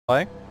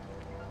Why?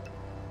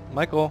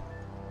 Michael.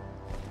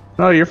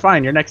 No, you're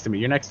fine. You're next to me.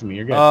 You're next to me.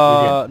 You're good.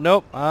 You're good.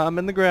 Nope. I'm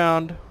in the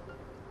ground.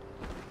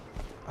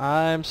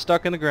 I'm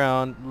stuck in the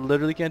ground.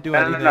 Literally can't do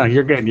anything. No,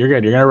 you're good. You're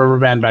good. You're gonna rubber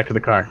band back to the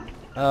car.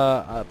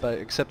 But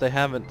except I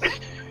haven't.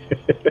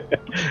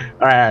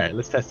 all right.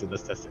 Let's test it.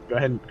 Let's test it. Go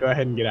ahead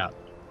and get out.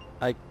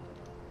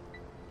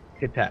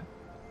 Hit tab.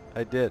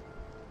 I did.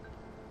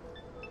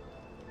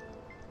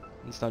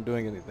 It's not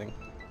doing anything.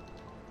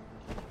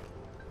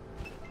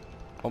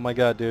 Oh my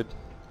god, dude.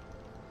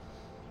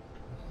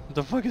 What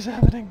the fuck is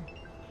happening?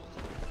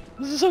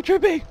 This is so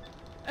trippy!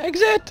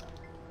 Exit!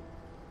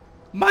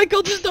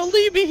 Michael, just don't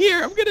leave me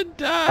here! I'm gonna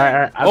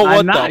die! Oh,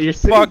 what the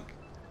fuck?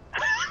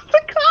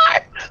 The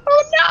car!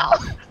 Oh no!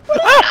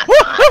 What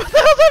the hell's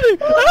happening?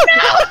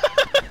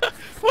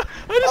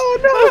 Oh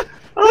no!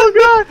 Oh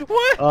god!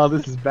 What? Oh,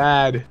 this is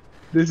bad.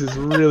 This is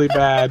really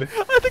bad.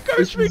 The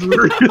car's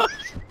freaking out!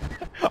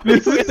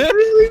 This is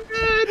really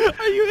bad!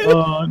 Are you in it?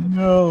 Oh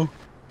no!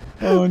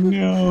 Oh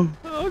no!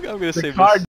 Oh god, I'm gonna save car this.